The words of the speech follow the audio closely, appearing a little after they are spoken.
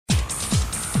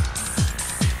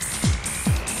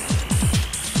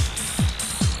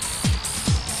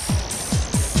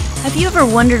Have you ever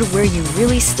wondered where you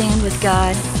really stand with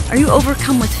God? Are you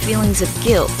overcome with feelings of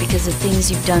guilt because of things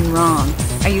you've done wrong?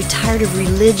 Are you tired of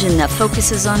religion that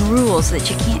focuses on rules that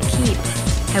you can't keep?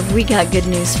 Have we got good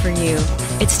news for you?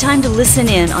 It's time to listen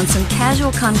in on some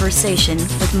casual conversation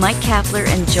with Mike Kapler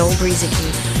and Joel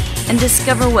Brueseke and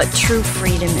discover what true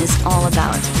freedom is all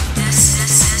about.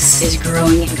 This is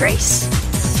Growing in Grace.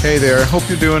 Hey there, I hope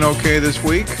you're doing okay this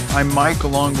week. I'm Mike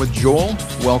along with Joel.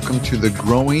 Welcome to the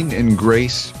Growing in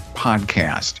Grace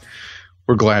podcast.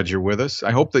 We're glad you're with us. I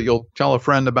hope that you'll tell a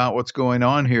friend about what's going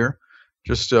on here.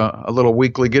 Just a little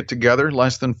weekly get-together,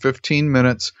 less than 15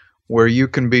 minutes, where you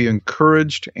can be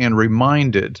encouraged and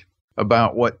reminded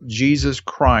about what Jesus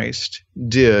Christ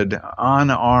did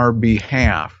on our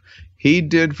behalf. He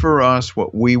did for us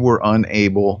what we were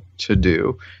unable to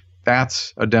do.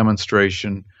 That's a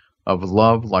demonstration of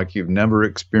love like you've never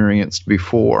experienced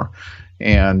before.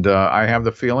 And I have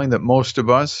the feeling that most of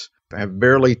us have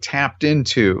barely tapped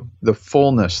into the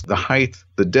fullness, the height,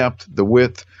 the depth, the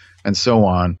width, and so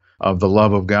on of the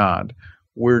love of God.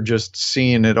 We're just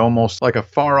seeing it almost like a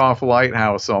far-off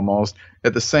lighthouse almost.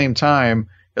 At the same time,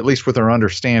 at least with our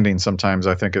understanding, sometimes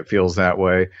I think it feels that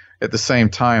way. At the same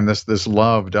time, this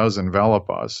love does envelop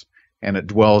us, and it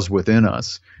dwells within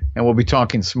us. And we'll be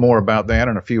talking some more about that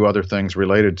and a few other things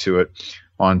related to it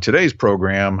on today's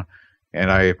program.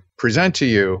 And I present to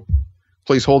you,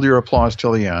 please hold your applause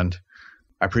till the end.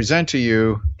 I present to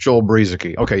you Joel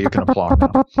Brueseke. Okay, you can applaud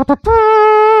now.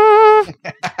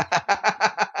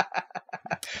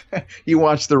 You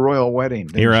watched the royal wedding.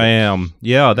 Here I am.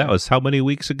 Yeah, that was how many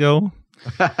weeks ago?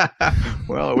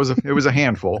 Well, it was a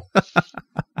handful.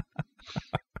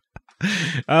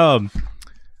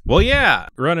 Well, yeah,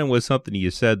 running with something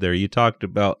you said there. You talked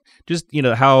about just,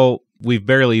 how we've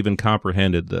barely even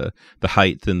comprehended the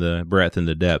height and the breadth and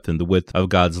the depth and the width of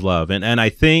God's love. And I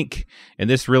think, and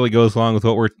this really goes along with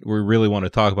what we really want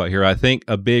to talk about here, I think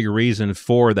a big reason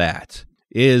for that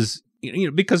is,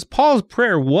 because Paul's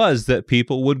prayer was that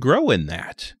people would grow in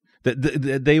that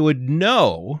they would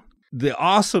know the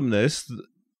awesomeness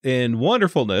and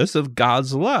wonderfulness of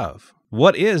God's love.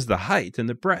 What is the height and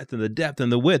the breadth and the depth and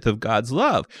the width of God's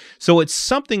love? So it's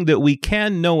something that we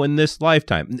can know in this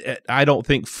lifetime. I don't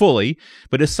think fully,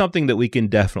 but it's something that we can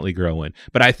definitely grow in.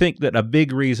 But I think that a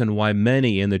big reason why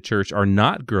many in the church are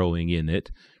not growing in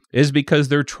it is because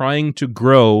they're trying to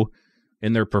grow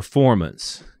in their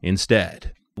performance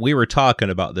instead. We were talking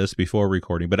about this before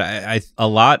recording, but a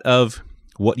lot of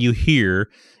what you hear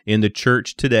in the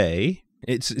church today,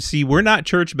 we're not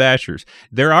church bashers.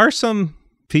 There are some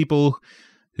people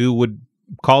who would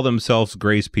call themselves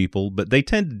grace people, but they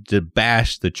tend to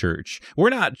bash the church. We're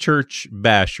not church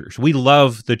bashers. We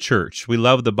love the church. We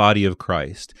love the body of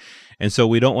Christ. And so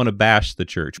we don't want to bash the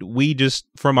church. We just,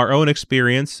 from our own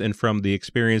experience and from the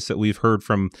experience that we've heard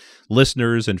from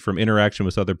listeners and from interaction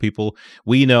with other people,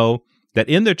 we know that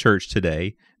in the church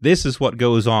today, this is what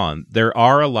goes on. There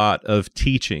are a lot of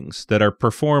teachings that are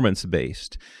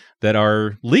performance-based, that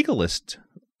are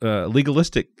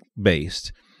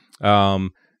legalistic-based,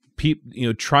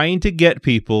 trying to get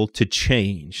people to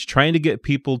change, trying to get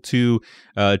people to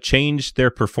change their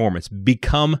performance,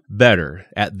 become better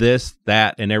at this,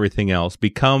 that, and everything else,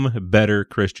 become better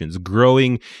Christians,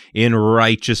 growing in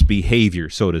righteous behavior,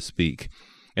 so to speak.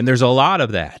 And there's a lot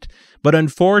of that. But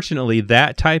unfortunately,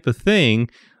 that type of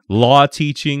thing, law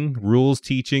teaching, rules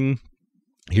teaching,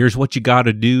 here's what you got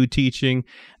to do teaching,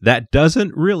 that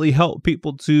doesn't really help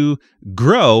people to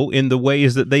grow in the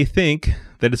ways that they think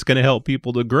that it's going to help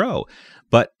people to grow.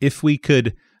 But if we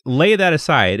could lay that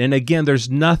aside, and again, there's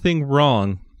nothing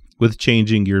wrong with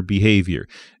changing your behavior.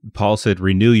 Paul said,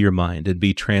 renew your mind and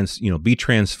be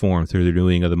transformed through the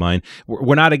renewing of the mind.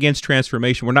 We're not against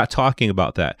transformation. We're not talking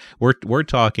about that. We're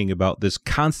talking about this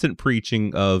constant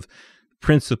preaching of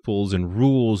principles and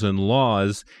rules and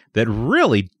laws that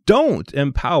really don't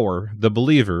empower the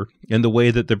believer in the way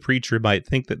that the preacher might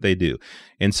think that they do.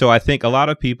 And so I think a lot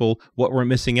of people, what we're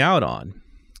missing out on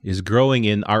is growing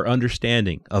in our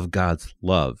understanding of God's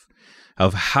love,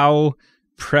 of how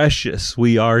precious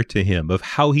we are to Him, of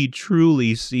how He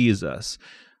truly sees us,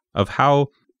 of how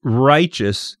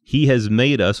righteous He has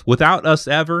made us without us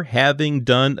ever having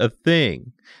done a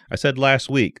thing. I said last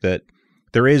week that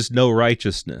there is no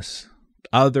righteousness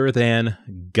other than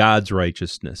God's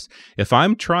righteousness. If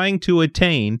I'm trying to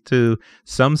attain to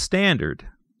some standard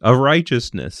of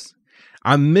righteousness,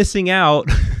 I'm missing out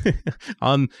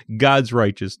on God's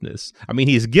righteousness. I mean,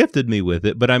 He's gifted me with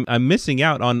it, but I'm missing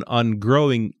out on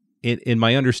growing in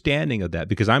my understanding of that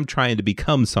because I'm trying to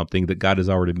become something that God has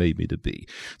already made me to be.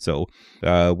 So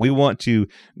we want to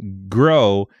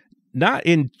grow not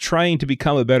in trying to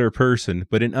become a better person,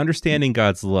 but in understanding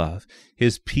God's love,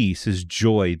 his peace, his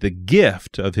joy, the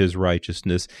gift of his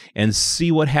righteousness, and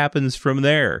see what happens from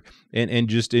there, and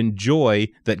just enjoy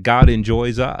that God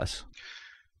enjoys us.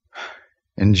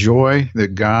 Enjoy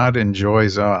that God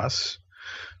enjoys us.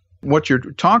 What you're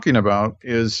talking about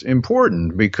is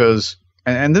important because,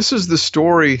 and this is the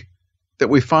story that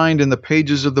we find in the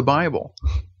pages of the Bible.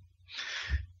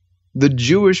 The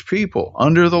Jewish people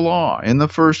under the law in the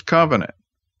first covenant,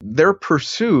 their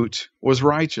pursuit was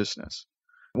righteousness.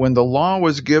 When the law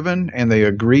was given and they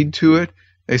agreed to it,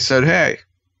 they said, hey,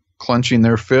 clenching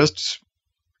their fists,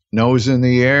 nose in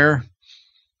the air,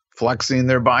 flexing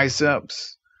their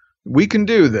biceps, we can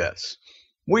do this.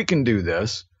 We can do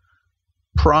this.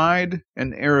 Pride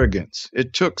and arrogance,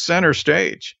 it took center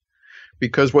stage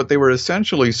because what they were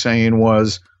essentially saying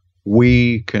was,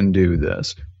 we can do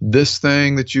this. This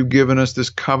thing that you've given us,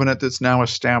 this covenant that's now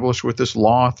established with this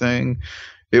law thing,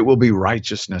 it will be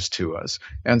righteousness to us.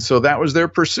 And so that was their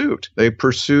pursuit. They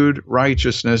pursued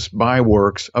righteousness by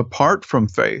works apart from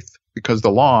faith because the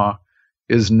law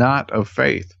is not of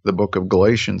faith, the book of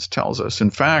Galatians tells us. In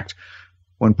fact,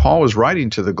 when Paul was writing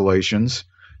to the Galatians,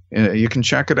 you can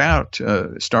check it out,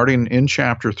 starting in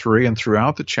chapter 3 and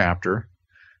throughout the chapter,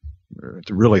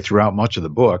 really throughout much of the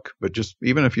book, but just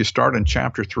even if you start in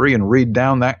chapter 3 and read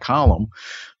down that column,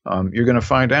 you're going to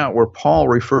find out where Paul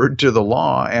referred to the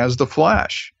law as the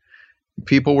flesh.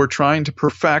 People were trying to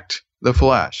perfect the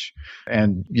flesh.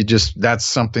 And that's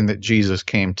something that Jesus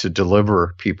came to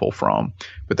deliver people from.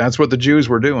 But that's what the Jews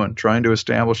were doing, trying to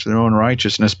establish their own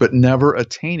righteousness, but never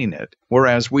attaining it.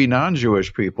 Whereas we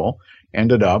non-Jewish people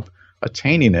ended up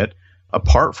attaining it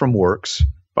apart from works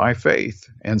by faith.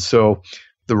 And so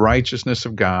the righteousness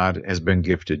of God has been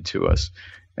gifted to us.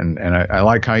 And I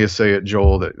like how you say it,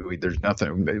 Joel, that there's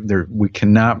nothing there, we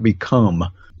cannot become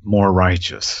more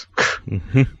righteous.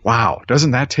 Mm-hmm. Wow.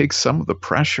 Doesn't that take some of the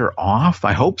pressure off?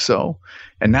 I hope so.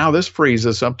 And now this frees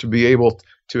us up to be able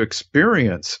to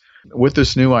experience with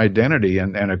this new identity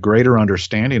and a greater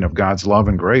understanding of God's love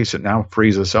and grace. It now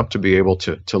frees us up to be able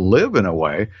to live in a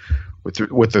way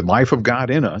with the life of God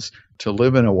in us, to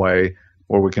live in a way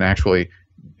where we can actually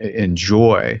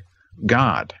enjoy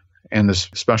God and this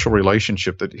special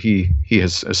relationship that he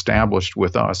has established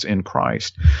with us in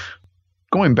Christ.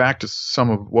 Going back to some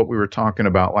of what we were talking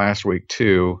about last week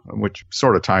too, which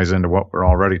sort of ties into what we're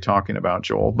already talking about,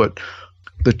 Joel, but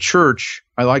the church,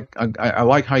 I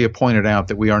like how you pointed out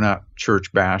that we are not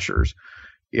church bashers.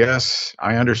 Yes,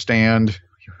 I understand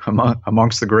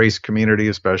amongst the grace community,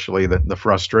 especially the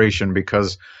frustration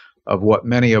because of what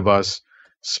many of us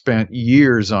spent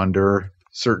years under,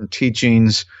 certain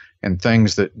teachings and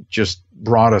things that just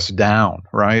brought us down,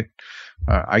 right?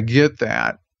 I get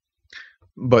that.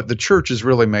 But the church is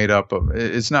really made up of,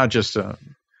 it's not just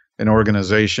an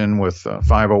organization with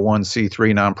 501c3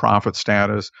 nonprofit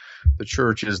status. The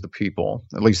church is the people.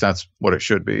 At least that's what it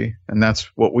should be. And that's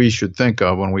what we should think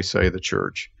of when we say the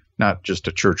church, not just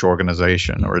a church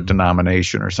organization or a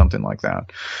denomination or something like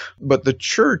that. But the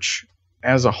church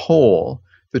as a whole,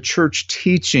 the church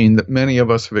teaching that many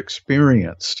of us have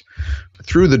experienced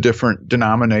through the different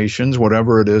denominations,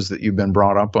 whatever it is that you've been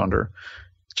brought up under.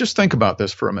 Just think about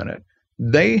this for a minute.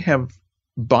 They have,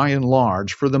 by and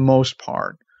large, for the most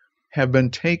part, have been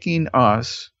taking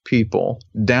us people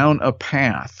down a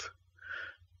path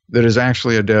that is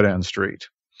actually a dead-end street.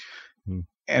 Mm.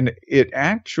 And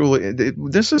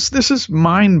this is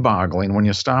mind-boggling when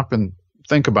you stop and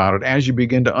think about it as you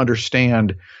begin to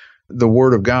understand the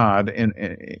Word of God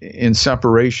in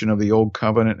separation of the Old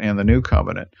Covenant and the New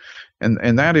Covenant.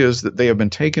 And that is that they have been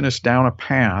taking us down a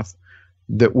path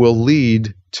that will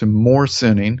lead to more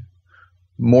sinning,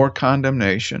 more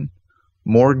condemnation,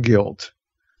 more guilt,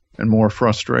 and more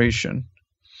frustration.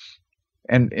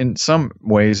 And in some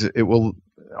ways, it will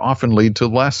often lead to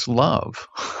less love.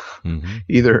 Mm-hmm.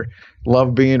 Either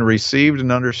love being received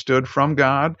and understood from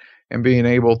God and being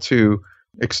able to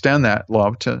extend that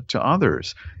love to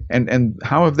others. And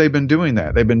how have they been doing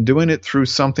that? They've been doing it through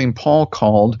something Paul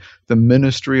called the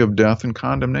ministry of death and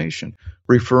condemnation,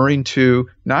 referring to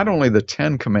not only the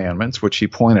 10 commandments, which he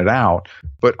pointed out,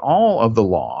 but all of the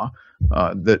law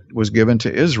that was given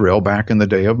to Israel back in the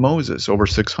day of Moses, over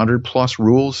 600 plus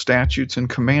rules, statutes, and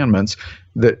commandments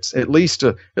that at least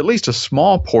a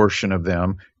small portion of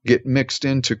them get mixed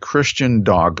into Christian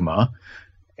dogma.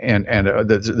 And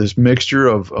this mixture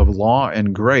of law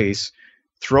and grace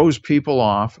throws people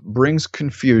off, brings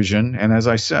confusion, and as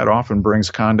I said, often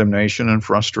brings condemnation and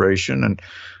frustration. And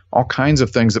all kinds of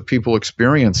things that people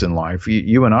experience in life.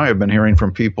 You and I have been hearing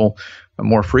from people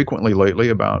more frequently lately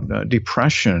about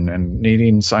depression and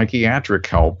needing psychiatric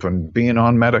help and being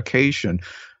on medication,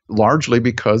 largely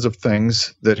because of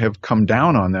things that have come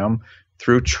down on them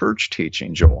through church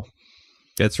teaching, Joel.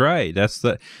 That's right.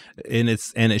 And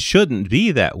it shouldn't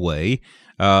be that way,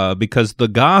 because the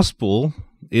gospel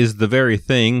is the very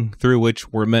thing through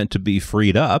which we're meant to be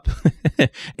freed up,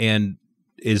 and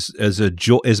is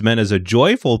meant as a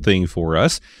joyful thing for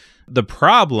us. The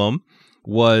problem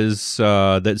was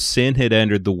that sin had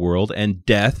entered the world and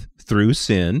death through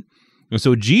sin. And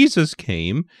so Jesus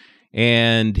came,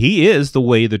 and he is the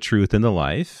way, the truth, and the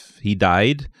life. He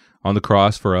died on the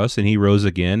cross for us, and he rose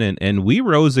again, and we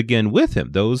rose again with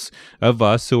him. Those of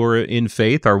us who are in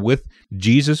faith are with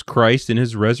Jesus Christ in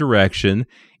his resurrection,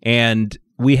 and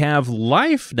we have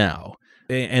life now.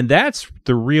 And that's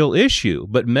the real issue.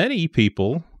 But many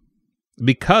people,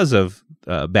 because of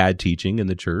bad teaching in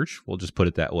the church, we'll just put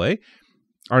it that way,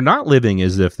 are not living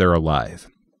as if they're alive,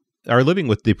 are living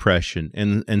with depression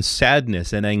and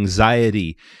sadness and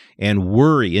anxiety and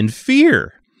worry and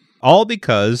fear, all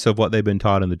because of what they've been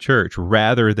taught in the church,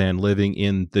 rather than living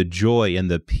in the joy and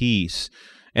the peace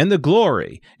and the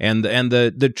glory and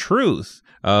the truth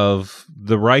of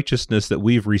the righteousness that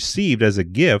we've received as a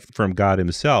gift from God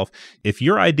himself. If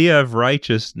your idea of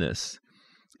righteousness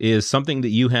is something that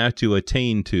you have to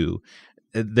attain to,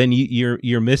 then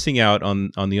you're missing out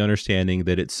on the understanding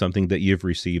that it's something that you've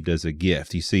received as a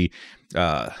gift. You see,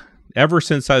 ever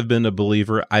since I've been a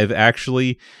believer, I've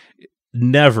actually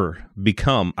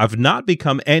I've not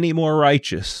become any more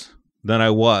righteous than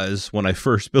I was when I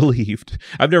first believed.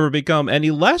 I've never become any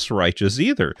less righteous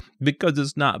either, because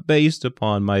it's not based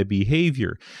upon my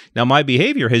behavior. Now, my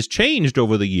behavior has changed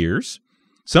over the years,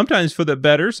 sometimes for the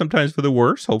better, sometimes for the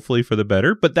worse, hopefully for the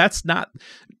better, but that's not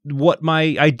what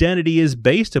my identity is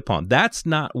based upon. That's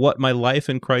not what my life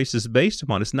in Christ is based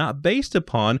upon. It's not based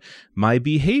upon my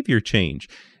behavior change.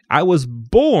 I was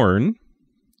born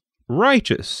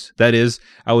righteous. That is,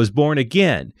 I was born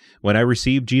again. When I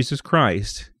received Jesus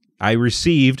Christ, I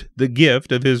received the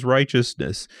gift of his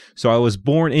righteousness. So I was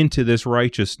born into this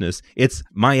righteousness. It's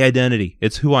my identity.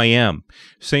 It's who I am.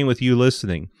 Same with you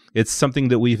listening. It's something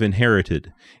that we've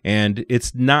inherited. And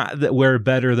it's not that we're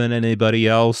better than anybody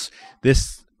else.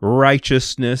 This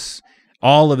righteousness,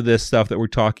 all of this stuff that we're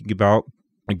talking about,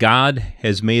 God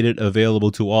has made it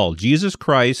available to all. Jesus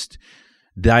Christ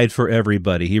died for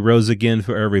everybody. He rose again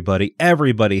for everybody.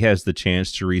 Everybody has the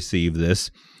chance to receive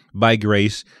this by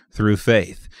grace through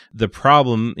faith. The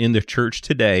problem in the church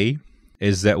today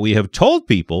is that we have told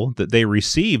people that they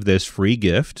receive this free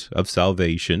gift of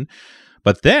salvation,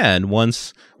 but then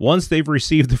once they've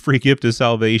received the free gift of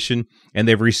salvation and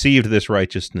they've received this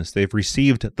righteousness, they've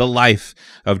received the life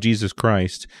of Jesus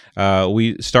Christ,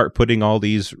 we start putting all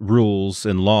these rules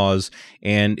and laws,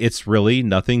 and it's really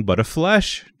nothing but a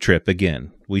flesh trip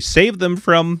again. We save them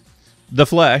from the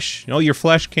flesh. Your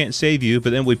flesh can't save you,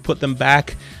 but then we put them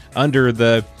back under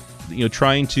the,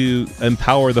 trying to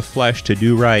empower the flesh to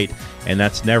do right, and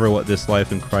that's never what this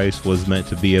life in Christ was meant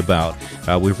to be about.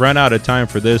 We've run out of time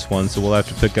for this one, so we'll have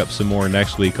to pick up some more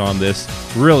next week on this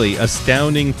really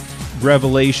astounding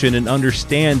revelation and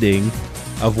understanding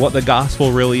of what the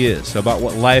gospel really is, about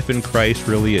what life in Christ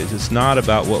really is. It's not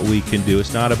about what we can do.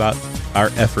 It's not about our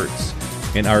efforts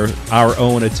and our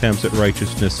own attempts at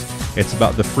righteousness. It's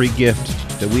about the free gift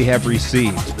that we have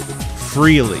received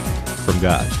freely from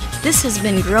God. This has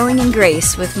been Growing in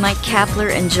Grace with Mike Kapler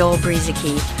and Joel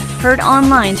Brueseke, heard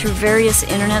online through various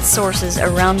internet sources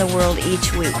around the world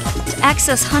each week. To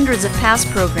access hundreds of past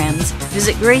programs,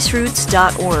 visit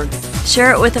graceroots.org.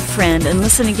 Share it with a friend and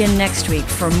listen again next week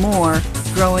for more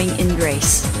Growing in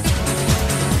Grace.